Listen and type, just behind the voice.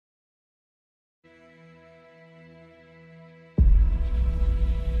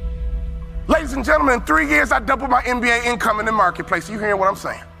Ladies and gentlemen, in 3 years, I doubled my MBA income in the marketplace. You hearing what I'm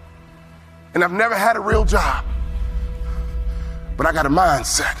saying? And I've never had a real job, but I got a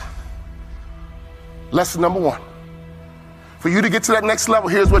mindset. Lesson number 1. For you to get to that next level,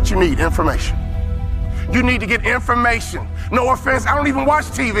 here's what you need: information. You need to get information. No offense, I don't even watch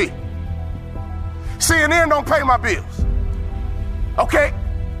TV. CNN don't pay my bills. Okay?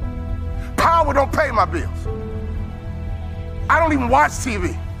 Power don't pay my bills. I don't even watch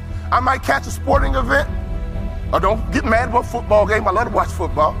TV. I might catch a sporting event, or don't get mad about a football game. I love to watch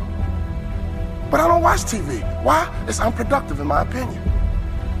football. But I don't watch TV. Why? It's unproductive in my opinion.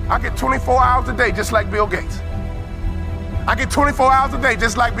 I get 24 hours a day just like Bill Gates. I get 24 hours a day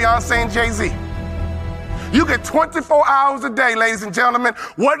just like Beyonce and Jay-Z. You get 24 hours a day, ladies and gentlemen.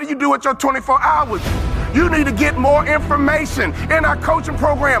 What do you do with your 24 hours? You need to get more information. In our coaching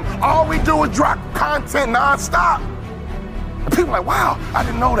program, all we do is drop content nonstop. And people are like, wow, I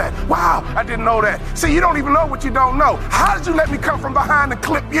didn't know that. Wow, I didn't know that. See, you don't even know what you don't know. How did you let me come from behind and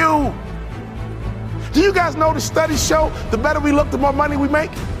clip you? Do you guys know the studies show the better we look, the more money we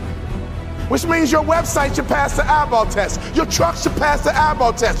make? Which means your website should pass the eyeball test. Your truck should pass the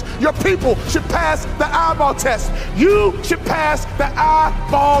eyeball test. Your people should pass the eyeball test. You should pass the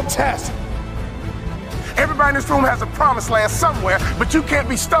eyeball test. Everybody in this room has a promised land somewhere, but you can't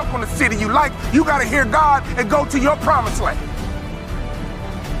be stuck on the city you like. You got to hear God and go to your promised land.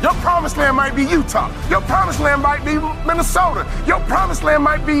 Your promised land might be Utah. Your promised land might be Minnesota. Your promised land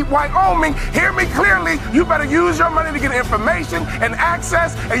might be Wyoming. Hear me clearly. You better use your money to get information and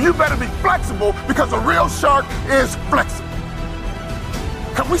access, and you better be flexible, because a real shark is flexible.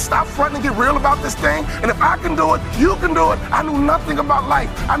 Can we stop fronting and get real about this thing? And if I can do it, you can do it. I knew nothing about life.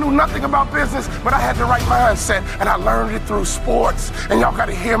 I knew nothing about business, but I had the right mindset, and I learned it through sports. And y'all got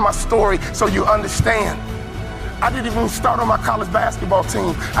to hear my story so you understand. I didn't even start on my college basketball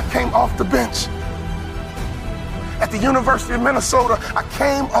team. I came off the bench. At the University of Minnesota, I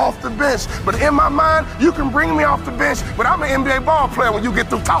came off the bench. But in my mind, you can bring me off the bench, but I'm an NBA ball player when you get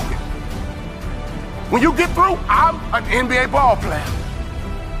through talking. When you get through, I'm an NBA ball player.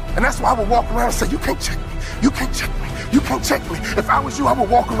 And that's why I would walk around and say, you can't check me. You can't check me. You can't check me. If I was you, I would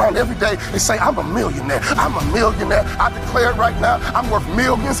walk around every day and say, I'm a millionaire. I'm a millionaire. I declare it right now. I'm worth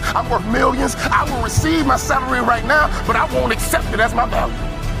millions. I'm worth millions. I will receive my salary right now, but I won't accept it as my value.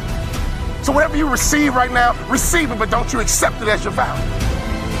 So whatever you receive right now, receive it, but don't you accept it as your value.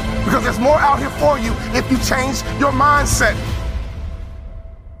 Because there's more out here for you if you change your mindset.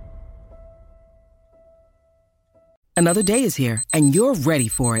 Another day is here, and you're ready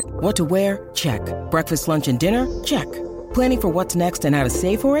for it. What to wear? Check. Breakfast, lunch, and dinner? Check. Planning for what's next and how to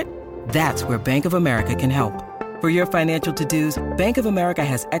save for it? That's where Bank of America can help. For your financial to-dos, Bank of America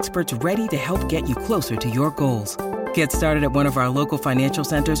has experts ready to help get you closer to your goals. Get started at one of our local financial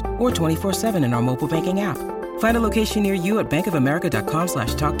centers or 24/7 in our mobile banking app. Find a location near you at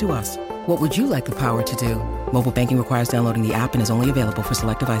bankofamerica.com/talktous. What would you like the power to do? Mobile banking requires downloading the app and is only available for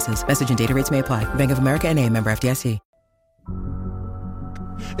select devices. Message and data rates may apply. Bank of America N.A., member FDIC.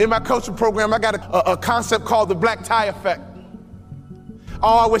 In my coaching program, I got a concept called the black tie effect.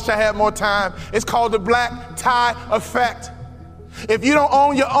 Oh, I wish I had more time. It's called the black tie effect. If you don't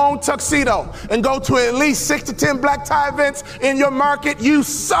own your own tuxedo and go to at least 6 to 10 black tie events in your market, you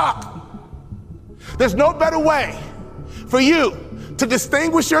suck. There's no better way for you to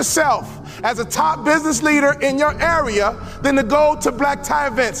distinguish yourself as a top business leader in your area than to go to black tie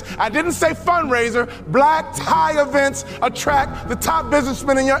events. I didn't say fundraiser. Black tie events attract the top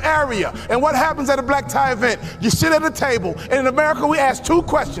businessmen in your area. And what happens at a black tie event? You sit at a table, and in America we ask 2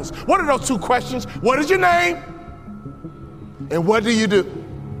 questions. What are those 2 questions? What is your name? And what do you do?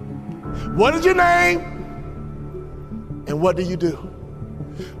 What is your name? And what do you do?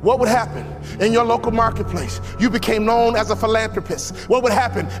 What would happen in your local marketplace? You became known as a philanthropist. What would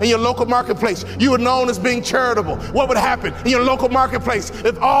happen in your local marketplace? You were known as being charitable. What would happen in your local marketplace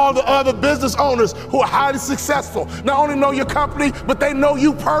if all the other business owners who are highly successful not only know your company, but they know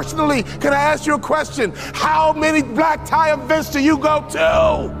you personally? Can I ask you a question? How many black tie events do you go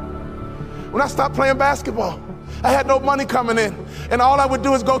to? When I stopped playing basketball, I had no money coming in, and all I would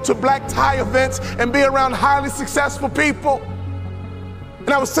do is go to black tie events and be around highly successful people. And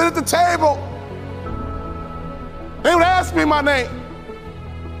I would sit at the table. They would ask me my name.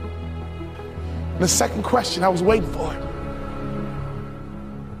 And the second question, I was waiting for it.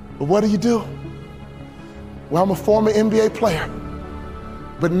 But what do you do? Well, I'm a former NBA player,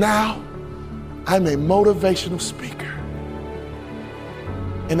 but now I'm a motivational speaker.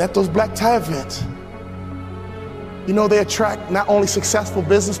 And at those black tie events, you know, they attract not only successful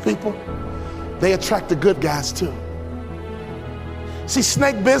business people, they attract the good guys too. See,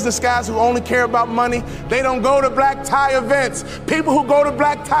 snake business guys who only care about money, they don't go to black tie events. People who go to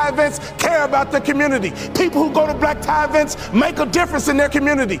black tie events care about their community. People who go to black tie events make a difference in their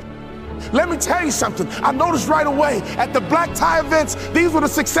community. Let me tell you something. I noticed right away at the black tie events, these were the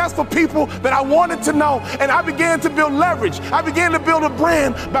successful people that I wanted to know, and I began to build leverage. I began to build a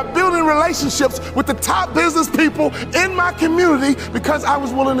brand by building relationships with the top business people in my community because I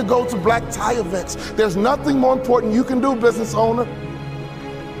was willing to go to black tie events. There's nothing more important you can do, business owner,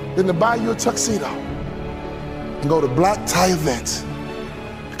 than to buy you a tuxedo and go to black tie events,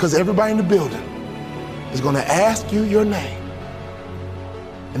 because everybody in the building is going to ask you your name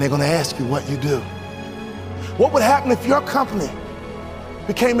and they're going to ask you what you do. What would happen if your company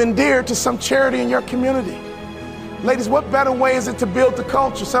became endeared to some charity in your community? Ladies, what better way is it to build the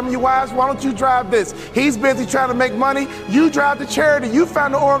culture? Some of you wives, why don't you drive this? He's busy trying to make money. You drive the charity. You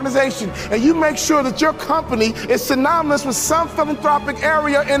found an organization, and you make sure that your company is synonymous with some philanthropic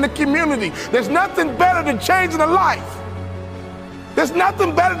area in the community. There's nothing better than changing a life. There's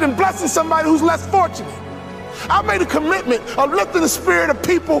nothing better than blessing somebody who's less fortunate. I made a commitment of lifting the spirit of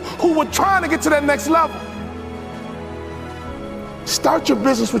people who were trying to get to that next level. Start your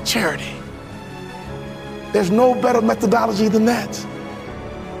business with charity. There's no better methodology than that.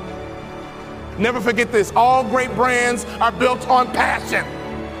 Never forget this. All great brands are built on passion.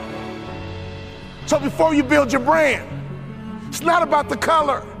 So before you build your brand, it's not about the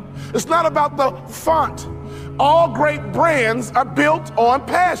color. It's not about the font. All great brands are built on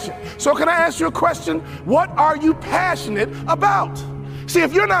passion. So can I ask you a question? What are you passionate about? See,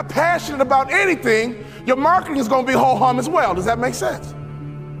 if you're not passionate about anything, your marketing is going to be ho-hum as well. Does that make sense?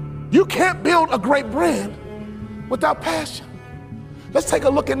 You can't build a great brand without passion. Let's take a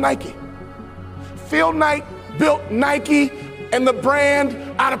look at Nike. Phil Knight built Nike and the brand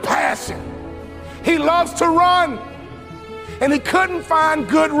out of passion. He loves to run, and he couldn't find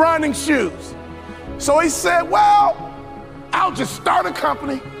good running shoes. So he said, well, I'll just start a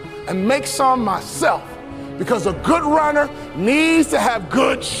company and make some myself, because a good runner needs to have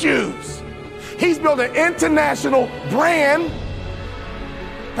good shoes. He's built an international brand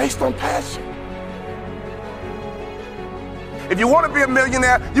based on passion. If you want to be a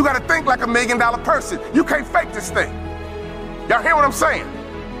millionaire, you got to think like $1 million person. You can't fake this thing. Y'all hear what I'm saying?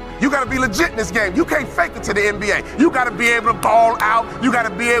 You got to be legit in this game. You can't fake it to the NBA. You got to be able to ball out. You got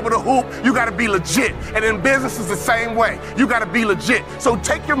to be able to hoop. You got to be legit. And in business, it's the same way. You got to be legit. So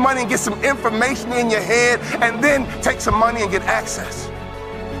take your money and get some information in your head, and then take some money and get access.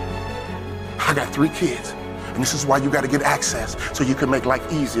 I got 3 kids, and this is why you got to get access, so you can make life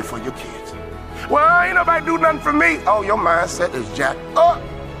easier for your kids. Well, ain't nobody do nothing for me. Oh, your mindset is jacked up.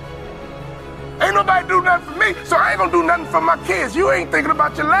 Ain't nobody do nothing for me, so I ain't gonna do nothing for my kids. You ain't thinking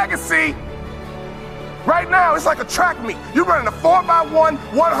about your legacy. Right now, it's like a track meet. You're running a 4x1,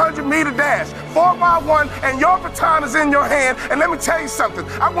 100-meter dash. 4x1, and your baton is in your hand. And let me tell you something.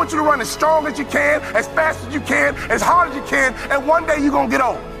 I want you to run as strong as you can, as fast as you can, as hard as you can, and one day you're gonna get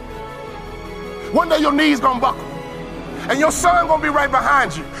old. One day your knees gonna buckle. And your son gonna be right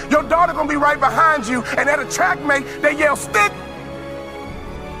behind you. Your daughter gonna be right behind you, and at a track meet, they yell, stick.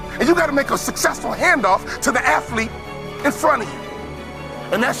 And you gotta make a successful handoff to the athlete in front of you.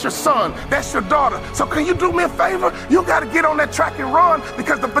 And that's your son, that's your daughter. So can you do me a favor? You gotta get on that track and run,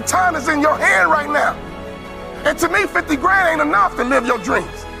 because the baton is in your hand right now. And to me, 50 grand ain't enough to live your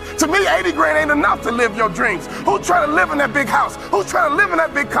dreams. To me, 80 grand ain't enough to live your dreams. Who's trying to live in that big house? Who's trying to live in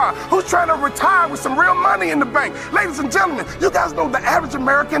that big car? Who's trying to retire with some real money in the bank? Ladies and gentlemen, you guys know the average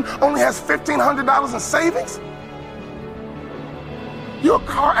American only has $1,500 in savings? You're a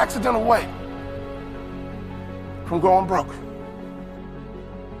car accident away from going broke.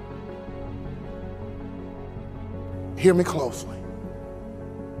 Hear me closely.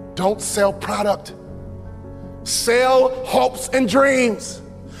 Don't sell product. Sell hopes and dreams.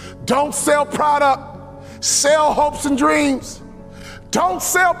 Don't sell product. Sell hopes and dreams. Don't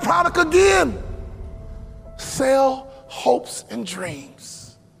sell product again. Sell hopes and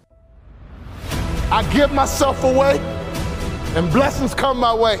dreams. I give myself away, and blessings come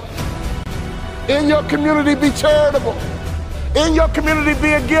my way. In your community, be charitable. In your community,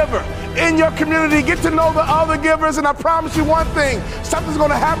 be a giver. In your community, get to know the other givers, and I promise you one thing, something's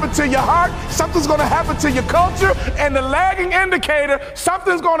gonna happen to your heart, something's gonna happen to your culture, and the lagging indicator,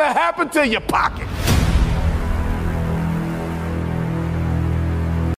 something's gonna happen to your pocket.